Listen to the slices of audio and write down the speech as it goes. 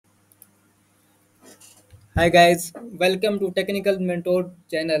Hi guys, welcome to Technical Mentor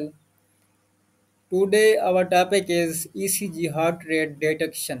channel. Today our topic is ECG heart rate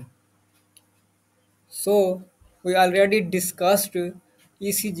detection. So we already discussed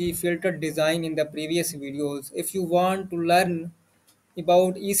ECG filter design in the previous videos. If you want to learn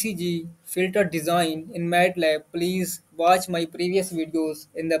about ECG filter design in MATLAB, please watch my previous videos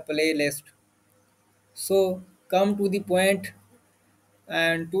in the playlist. So come to the point,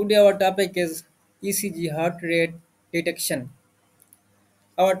 and today our topic is ECG heart rate detection.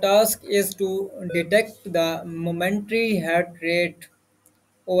 Our task is to detect the momentary heart rate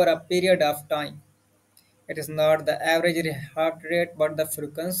over a period of time. It is not the average heart rate but the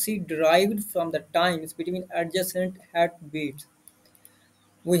frequency derived from the times between adjacent heartbeats.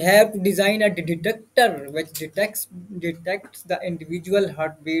 We have to design a detector which detects the individual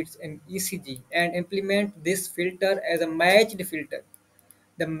heartbeats in ECG and implement this filter as a matched filter.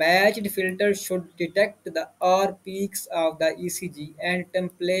 The matched filter should detect the R peaks of the ECG and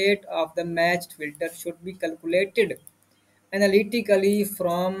template of the matched filter should be calculated analytically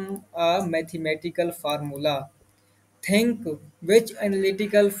from a mathematical formula. Think which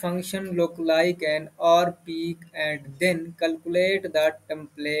analytical function look like an R peak and then calculate the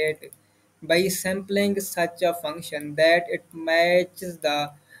template by sampling such a function that it matches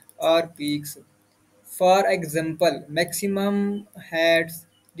the R peaks. For example, maximum heads,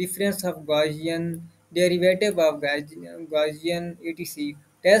 difference of Gaussian, derivative of Gaussian, etc.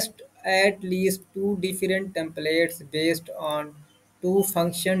 Test at least two different templates based on two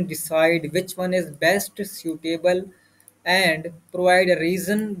functions, decide which one is best suitable and provide a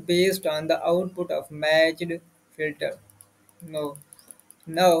reason based on the output of matched filter. No.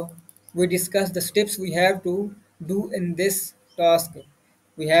 Now we discuss the steps we have to do in this task.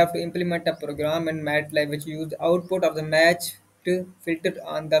 We have to implement a program in MATLAB which use the output of the match to filter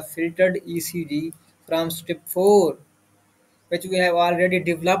on the filtered ECG from step 4, which we have already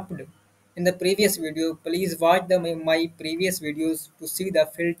developed in the previous video. Please watch my previous videos to see the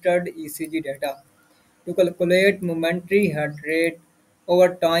filtered ECG data to calculate momentary heart rate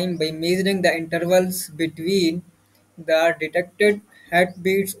over time by measuring the intervals between the detected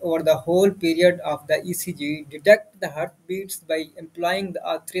heartbeats over the whole period of the ECG. Detect the heartbeats by applying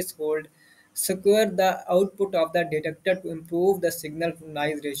a threshold. Secure the output of the detector to improve the signal to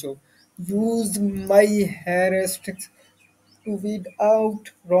noise ratio. Use my heuristics to weed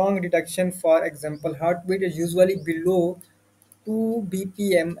out wrong detection. For example, heartbeat is usually below 2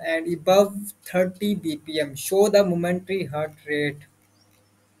 bpm and above 30 bpm. Show the momentary heart rate.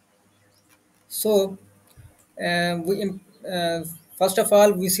 So, we first of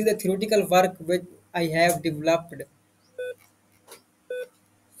all we see the theoretical work which I have developed.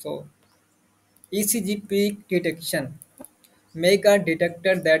 So, ECG peak detection. Make a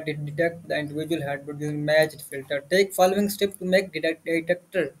detector that detect the individual heartbeat using matched filter. Take following step to make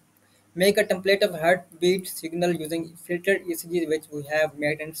detector. Make a template of heartbeat signal using filtered ECG which we have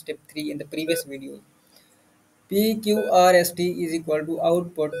made in step 3 in the previous video. PQRST is equal to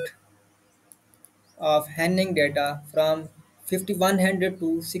output of handling data from 5100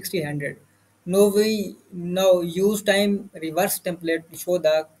 to 6000. Now use time reverse template to show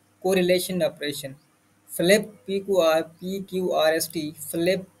the correlation operation. Flip PQRST,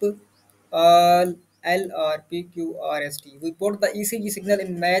 flip all LR PQRST. We put the ECG signal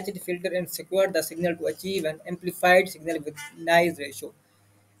in matched filter and secure the signal to achieve an amplified signal with noise ratio.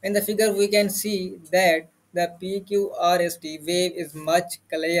 In the figure, we can see that the PQRST wave is much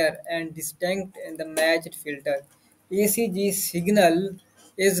clearer and distinct in the matched filter. ECG signal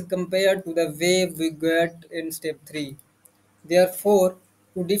is compared to the wave we get in step 3. Therefore,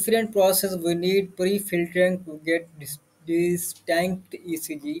 to different process we need pre-filtering to get distinct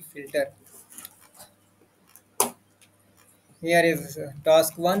ECG filter. Here is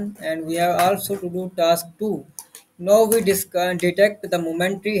task 1 and we have also to do task 2. Now we detect the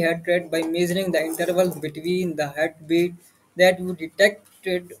momentary heart rate by measuring the intervals between the heartbeat that we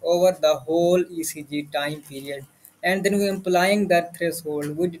detected over the whole ECG time period. And then we applying that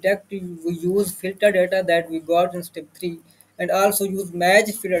threshold. We use filter data that we got in step 3 and also use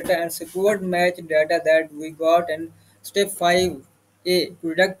matched filter and secured matched data that we got in step 5A. To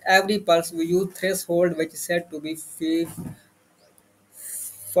detect every pulse, we use threshold which is said to be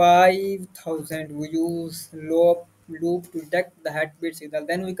 5,000. We use loop to detect the heartbeat signal.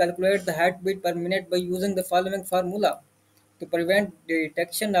 Then we calculate the heartbeat per minute by using the following formula. To prevent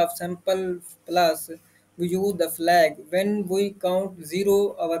detection of sample plus, we use the flag. When we count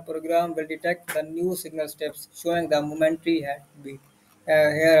 0, our program will detect the new signal steps showing the momentary heartbeat.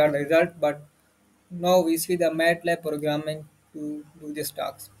 Here are the results, but now we see the MATLAB programming to do this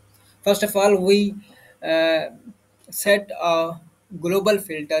task. First of all, we uh, set a global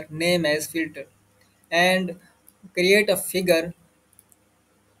filter name as filter and create a figure,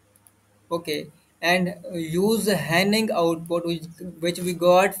 okay, and use Hanning output which we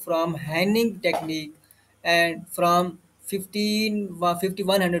got from Hanning technique and from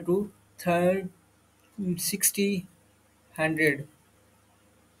 5100 to 6000,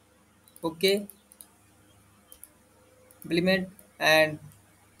 okay, implement and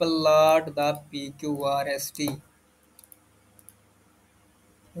plot the PQRST,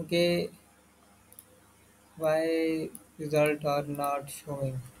 okay. Why result are not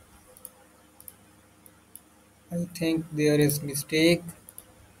showing? I think there is mistake,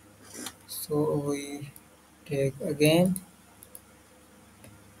 so we take again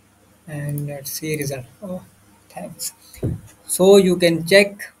and let's see result. Oh, thanks. So you can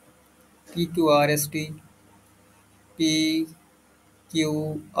check PQRST, PQRST.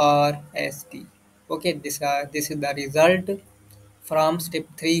 Okay, this is the result from step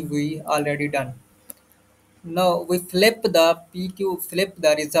 3 we already done. Now we flip the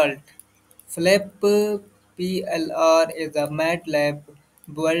result. Flip PLR is a MATLAB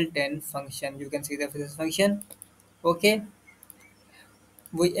built-in function. You can see the this function. Okay,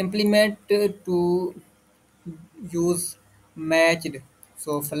 we implement to use matched.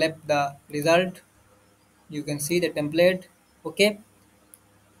 So flip the result. You can see the template. Okay,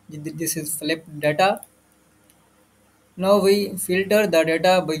 this is flip data. Now we filter the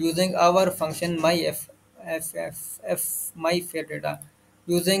data by using our function myf data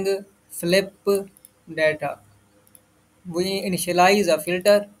using flip data. We initialize a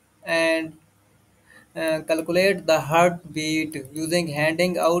filter and calculate the heartbeat using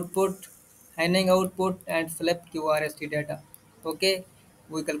handing output and flip QRST data. Okay,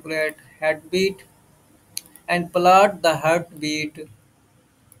 we calculate heartbeat and plot the heartbeat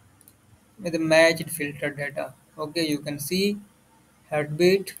with matched filter data. Okay, you can see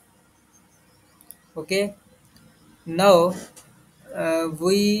heartbeat. Okay, now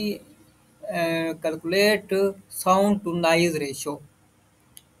we calculate sound to noise ratio.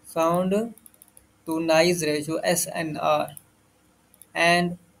 Sound to noise ratio SNR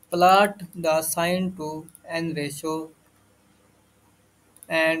and plot the sine to n ratio,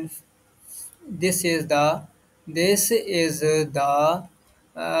 and this is the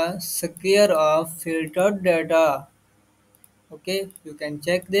square of filtered data. Okay, you can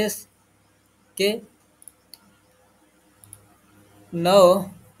check this. Okay,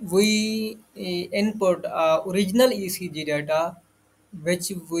 now we input original ECG data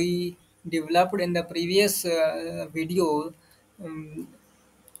which we developed in the previous video um,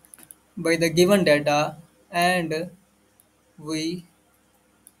 by the given data, and we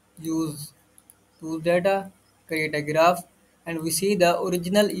use tool data, create a graph, and we see the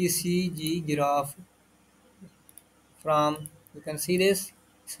original ECG graph from, you can see this.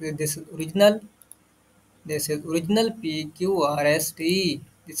 So this is original. This is original PQRST.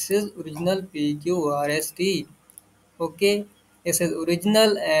 This is original PQRST. Okay, this is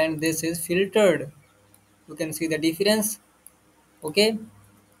original and this is filtered. You can see the difference. Okay,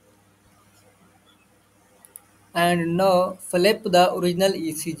 and now flip the original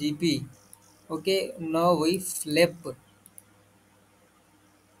ECGP. Okay, now we flip.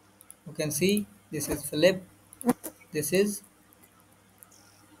 You can see this is flip. This is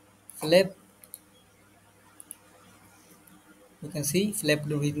flip. You can see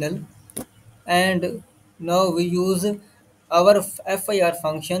flipped original, and now we use our FIR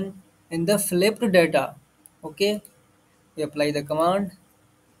function in the flipped data. Okay, we apply the command,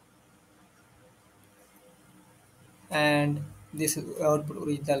 and this is output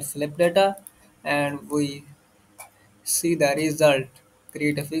original flip data, and we see the result.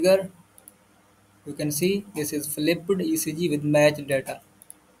 Create a figure. You can see this is flipped ECG with matched data.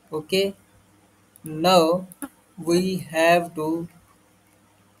 Okay, now we have to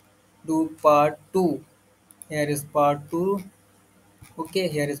do part 2. Here is part 2. Okay,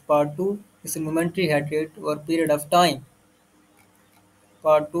 here is part 2. It's a momentary heart rate or period of time.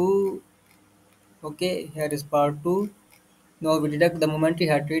 Part 2. Okay, here is part 2. Now we detect the momentary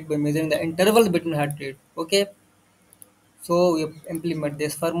heart rate by measuring the interval between heart rate. Okay, so we implement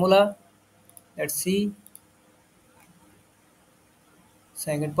this formula. Let's see.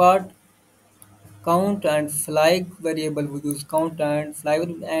 Second part, count and flag variable. We use count and flag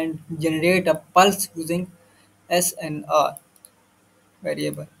and generate a pulse using SNR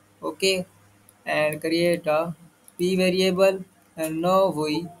variable. Okay, and create a p variable, and now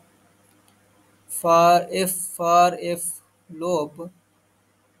we for if loop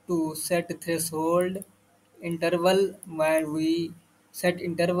to set threshold interval, when we set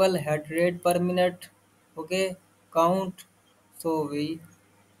interval heart rate per minute, Okay, count. So we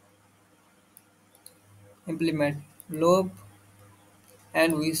implement loop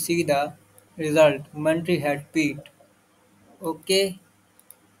and we see the result momentary heartbeat. Okay,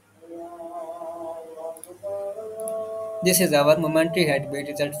 this is our momentary heartbeat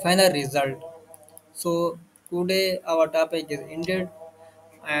result, final result. So today our topic is ended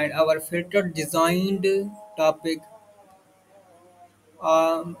and our filter designed topic.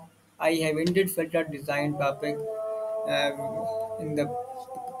 I have ended filter design topic in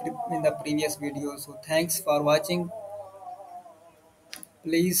the previous video. So thanks for watching.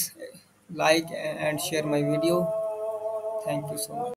 Please like and share my video. Thank you so much.